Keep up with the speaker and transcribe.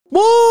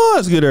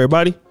What's good,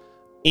 everybody?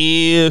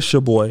 It's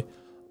your boy,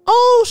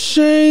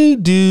 O'Shea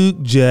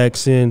Duke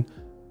Jackson,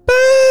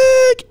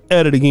 back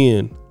at it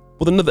again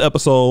with another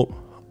episode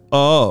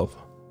of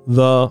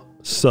the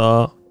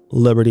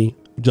Celebrity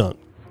Junk.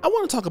 I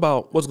want to talk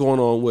about what's going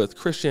on with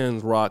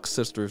Christian Rock's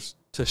sisters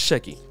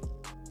Tasheki.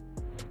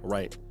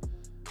 Right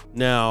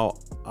now,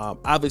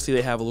 obviously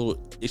they have a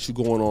little issue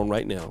going on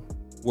right now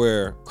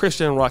where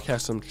Christian Rock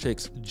has some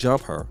chicks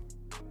jump her,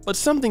 but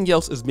something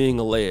else is being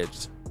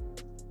alleged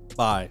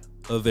by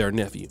their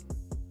nephew,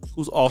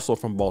 who's also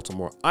from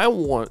Baltimore. I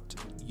want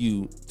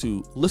you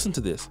to listen to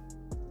this,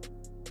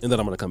 and then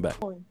I'm gonna come back.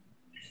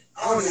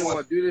 I don't even want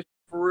to do this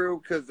for real,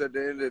 because at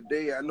the end of the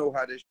day, I know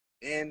how this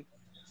ends.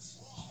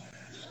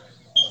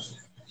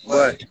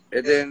 But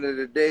at the end of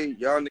the day,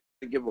 y'all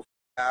niggas give a f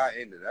how I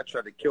ended. I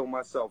tried to kill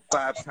myself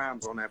 5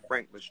 times on that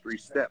Franklin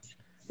Street step.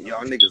 And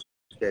y'all niggas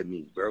at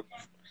me, bro.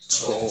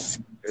 So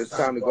it's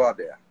time to go out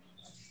there.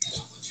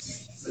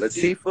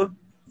 Latifah,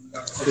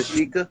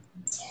 Tashika,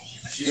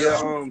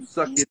 she'll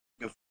suck your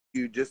and f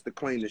you just to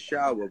clean the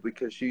shower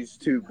because she's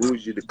too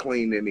bougie to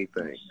clean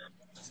anything.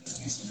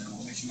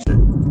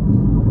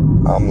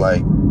 I'm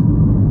like,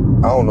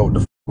 I don't know what the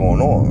f going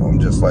on. I'm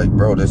just like,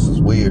 bro, this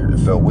is weird. It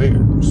felt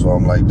weird. So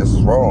I'm like, this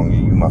is wrong.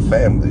 You my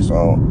family, so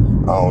I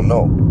don't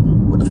know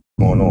what the f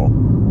going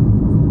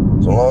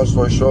on. So long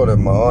story short, that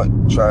my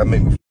aunt tried to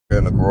make me f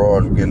in the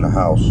garage and get in the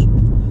house.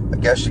 I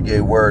guess she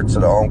gave word to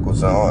the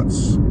uncles and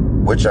aunts,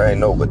 which I ain't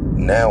know, but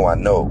now I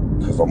know,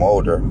 because I'm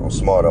older, I'm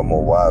smarter, I'm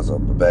more wiser,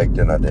 but back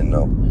then I didn't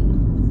know.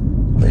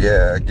 But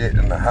yeah, I get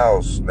in the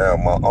house. Now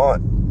my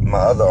aunt, my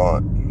other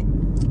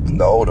aunt,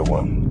 the older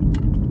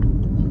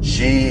one,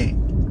 she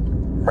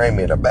bring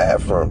me in the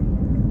bathroom.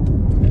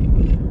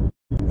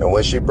 And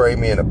when she bring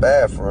me in the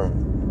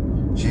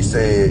bathroom, she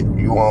said,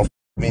 "You want to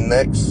f me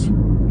next?"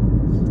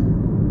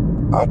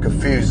 I'm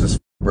confused as f,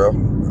 bro.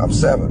 I'm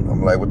 7.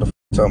 I'm like, what the f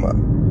you talking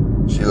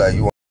about? She like,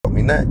 "You want to f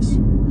me next?"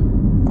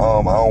 I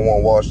don't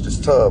want to wash this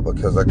tub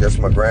because I guess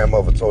my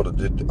grandmother told her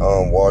to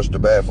wash the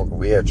bathroom.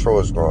 We had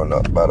chores growing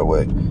up, by the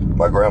way.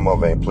 My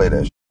grandmother ain't play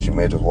that shit. She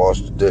made us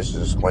wash the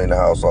dishes, clean the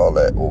house, all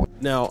that.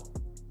 Now,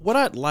 what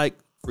I'd like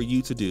for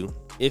you to do,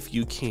 if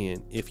you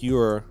can, if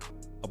you're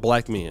a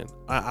black man,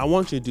 I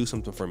want you to do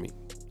something for me,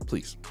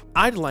 please.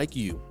 I'd like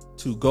you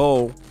to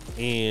go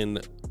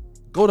to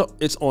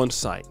it's on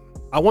site.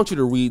 I want you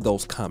to read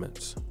those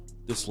comments,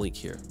 this link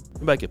here.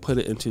 Maybe I could put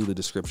it into the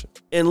description.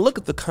 And look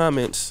at the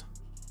comments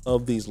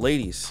of these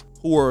ladies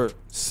who are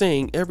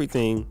saying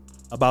everything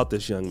about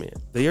this young man.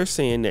 They are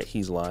saying that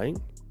he's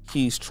lying.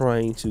 He's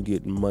trying to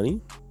get money.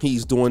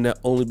 He's doing that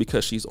only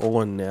because she's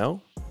on now.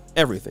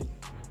 Everything.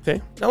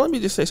 Okay. Now let me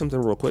just say something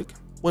real quick.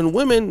 When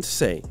women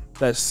say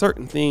that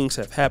certain things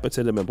have happened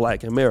to them in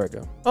Black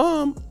America,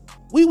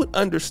 we would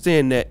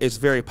understand that it's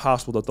very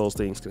possible that those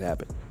things could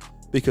happen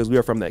because we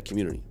are from that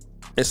community,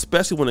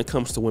 especially when it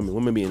comes to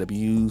women being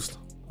abused,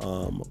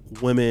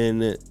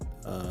 women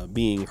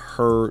being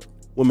hurt,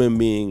 women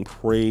being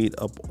preyed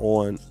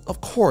upon.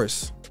 Of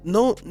course,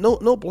 no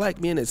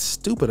black man is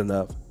stupid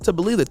enough to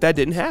believe that that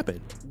didn't happen.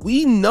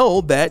 We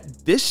know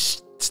that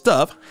this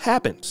stuff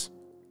happens.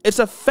 It's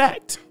a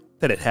fact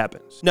that it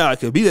happens. Now, it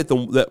could be that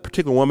that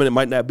particular woman, it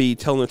might not be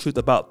telling the truth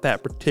about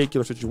that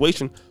particular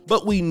situation,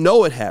 but we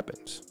know it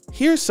happens.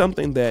 Here's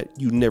something that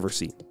you never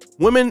see.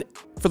 Women,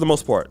 for the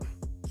most part,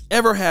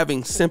 ever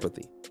having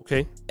sympathy,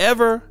 okay?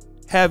 Ever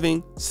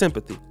having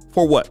sympathy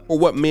for what? For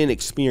what men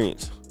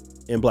experience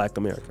in Black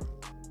America.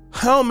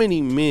 How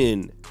many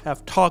men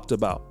have talked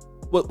about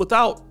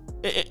without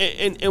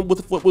and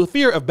with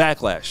fear of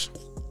backlash,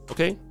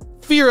 okay?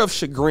 Fear of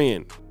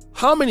chagrin.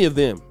 How many of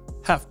them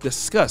have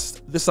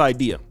discussed this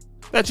idea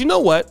that, you know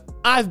what,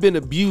 I've been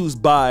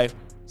abused by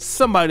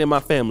somebody in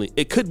my family?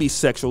 It could be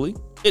sexually,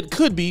 it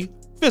could be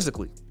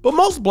physically. But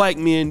most black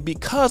men,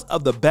 because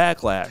of the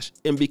backlash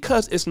and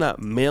because it's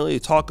not manly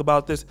to talk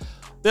about this,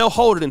 they'll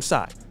hold it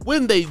inside.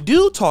 When they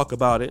do talk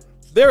about it,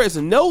 there is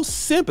no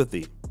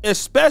sympathy,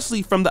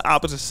 especially from the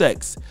opposite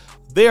sex.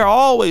 They are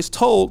always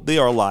told they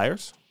are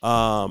liars,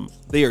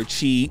 they are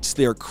cheats,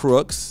 they're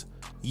crooks.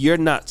 You're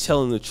not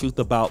telling the truth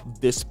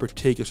about this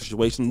particular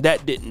situation.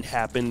 That didn't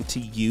happen to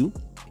you.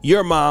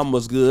 Your mom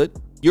was good.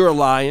 You're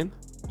lying.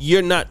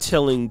 You're not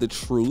telling the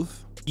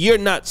truth. You're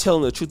not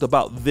telling the truth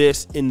about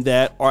this and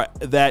that, or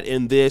that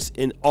and this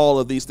and all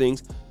of these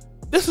things.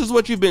 This is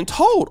what you've been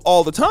told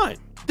all the time.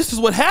 This is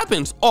what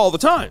happens all the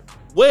time.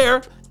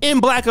 Where in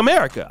Black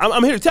America,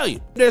 I'm here to tell you,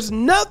 there's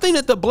nothing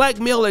that the black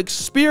male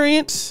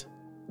experience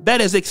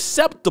that is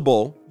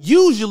acceptable,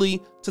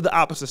 usually to the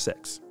opposite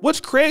sex,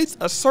 which creates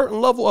a certain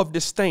level of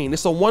disdain.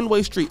 It's a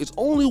one-way street. It's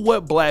only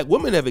what black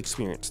women have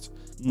experienced,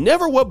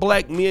 never what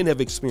black men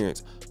have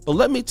experienced. But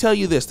let me tell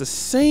you this, the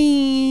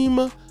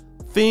same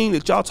thing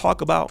that y'all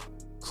talk about,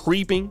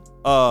 creeping,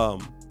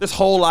 this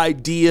whole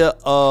idea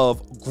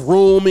of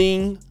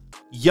grooming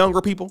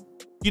younger people,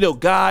 you know,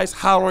 guys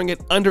hollering at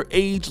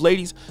underage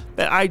ladies,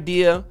 that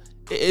idea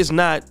is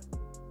not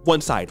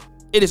one-sided.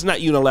 It is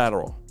not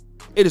unilateral.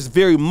 It is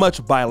very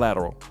much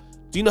bilateral.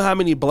 Do you know how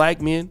many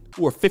black men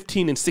who are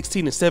 15 and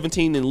 16 and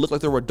 17 and look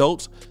like they were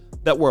adults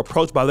that were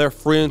approached by their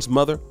friend's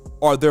mother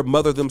or their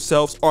mother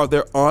themselves or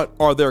their aunt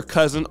or their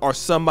cousin or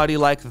somebody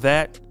like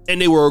that, and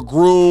they were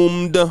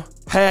groomed,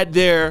 had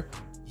their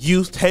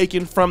youth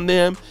taken from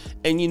them.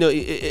 And you know,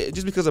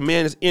 just because a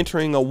man is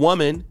entering a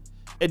woman,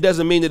 it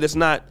doesn't mean that it's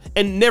not,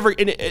 and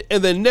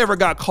then never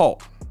got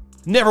caught,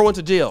 never went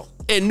to jail,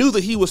 and knew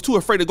that he was too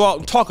afraid to go out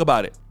and talk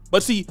about it.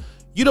 But see,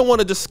 you don't want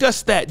to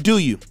discuss that, do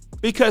you?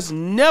 Because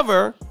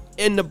never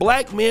in the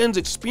black man's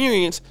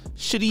experience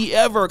should he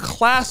ever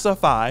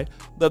classify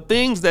the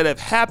things that have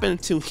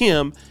happened to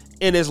him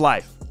in his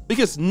life.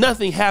 Because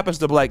nothing happens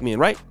to black men,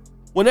 right?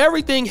 When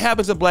everything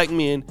happens to black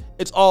men,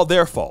 it's all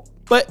their fault.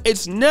 But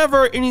it's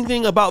never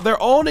anything about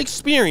their own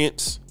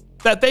experience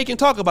that they can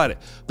talk about it.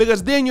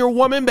 Because then you're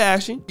woman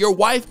bashing, your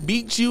wife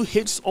beats you,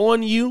 hits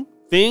on you,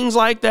 things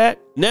like that.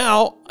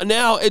 Now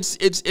it's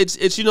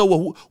you know,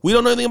 well, we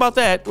don't know anything about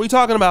that. What are you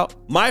talking about?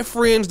 My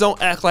friends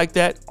don't act like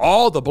that.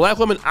 All the black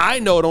women I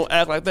know don't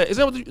act like that. Is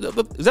that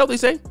what they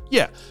say?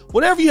 Yeah.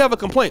 Whenever you have a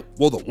complaint,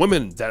 well, the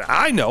women that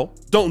I know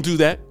don't do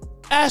that.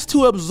 As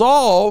to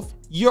absolve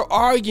your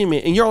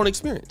argument and your own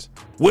experience.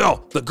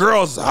 Well, the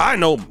girls I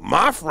know,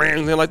 my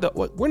friends, and like that.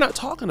 We're not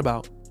talking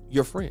about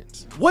your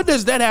friends. What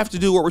does that have to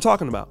do with what we're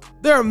talking about?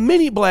 There are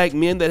many black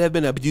men that have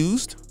been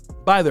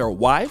abused by their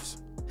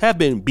wives, have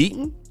been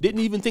beaten,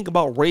 didn't even think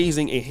about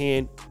raising a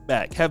hand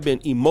back, have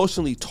been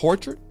emotionally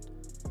tortured,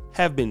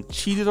 have been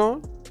cheated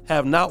on,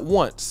 have not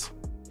once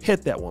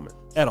hit that woman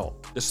at all,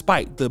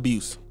 despite the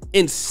abuse.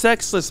 In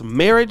sexless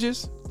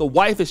marriages, the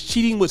wife is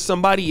cheating with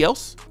somebody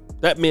else.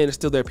 That man is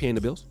still there paying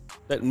the bills.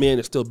 That man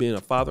is still being a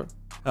father.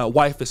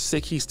 Wife is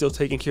sick, he's still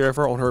taking care of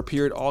her on her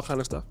period, all kind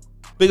of stuff.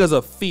 Because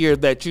of fear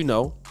that, you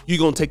know, you're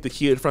gonna take the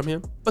kid from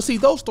him. But see,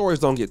 those stories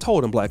don't get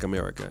told in black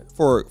America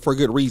for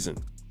good reason.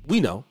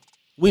 We know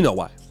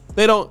why.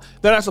 They're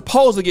not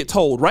supposed to get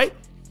told, right?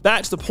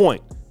 That's the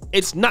point.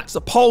 It's not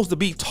supposed to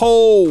be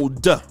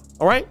told, all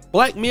right?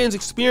 Black men's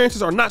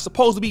experiences are not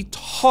supposed to be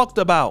talked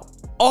about.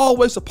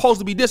 Always supposed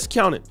to be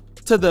discounted.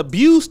 To the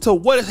abuse, to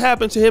what has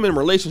happened to him in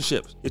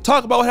relationships. You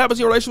talk about what happens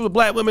in your relationship with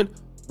black women.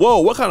 Whoa,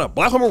 what kind of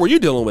black woman were you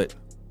dealing with?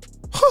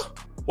 Huh,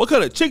 what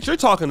kind of chicks you're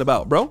talking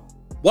about, bro?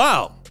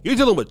 Wow, you're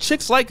dealing with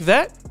chicks like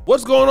that?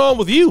 What's going on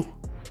with you?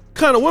 What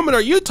kind of women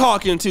are you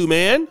talking to,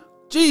 man?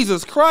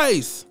 Jesus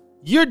Christ.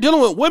 You're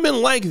dealing with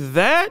women like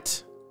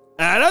that?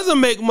 That doesn't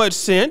make much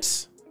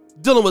sense.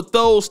 Dealing with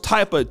those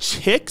type of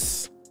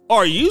chicks?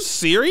 Are you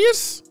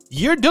serious?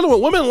 You're dealing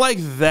with women like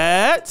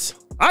that?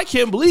 I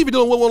can't believe you're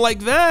dealing with women like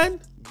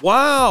that.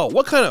 Wow,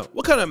 what kind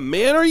of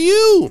man are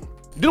you?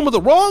 You're dealing with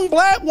the wrong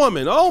black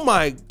woman. Oh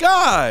my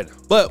God.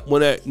 But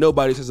when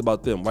nobody says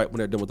about them, right? When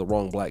they're dealing with the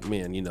wrong black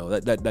man, you know,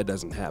 that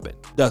doesn't happen,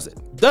 does it?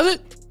 Does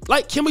it?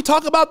 Like, can we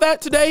talk about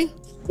that today?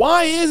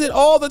 Why is it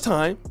all the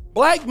time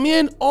black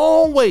men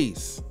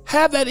always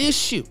have that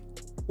issue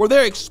where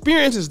their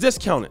experience is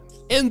discounted?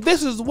 And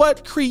this is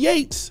what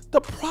creates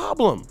the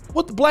problem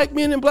with the black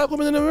men and black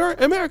women in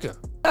America.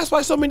 That's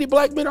why so many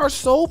black men are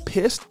so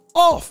pissed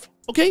off,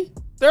 okay?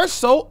 They're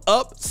so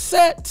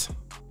upset.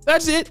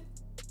 That's it.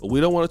 But we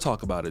don't want to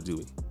talk about it, do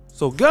we?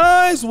 So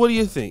guys, what do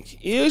you think?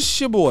 It's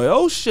your boy,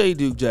 O'Shea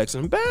Duke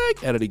Jackson,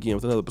 back at it again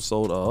with another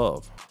episode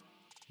of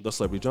The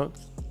Celebrity Junk.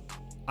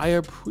 I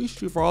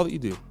appreciate you for all that you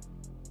do.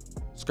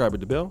 Subscribe, hit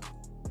the bell.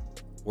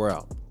 We're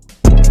out.